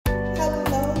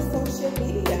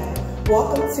media.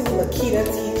 Welcome to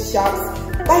LakitaTSharpe's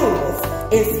famous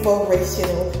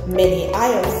inspirational mini. I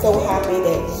am so happy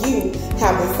that you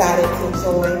have decided to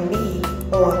join me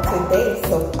on today.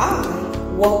 So I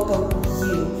welcome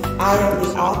you. I am the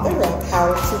author of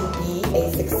How to Be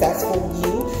a Successful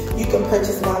You. You can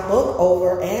purchase my book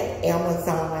over at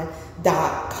Amazon.com.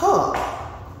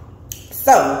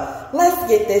 So let's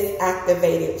get this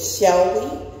activated, shall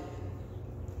we?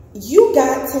 You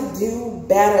got to do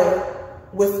better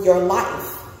with your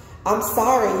life. I'm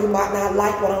sorry, you might not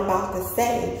like what I'm about to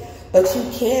say, but you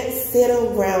can't sit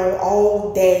around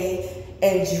all day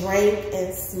and drink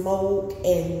and smoke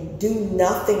and do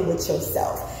nothing with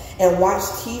yourself and watch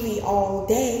TV all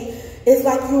day. It's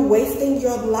like you're wasting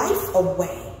your life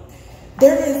away.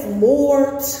 There is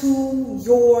more to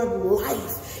your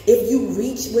life. If you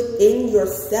reach within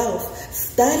yourself,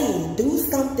 study, do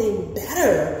something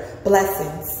better.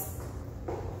 Blessings.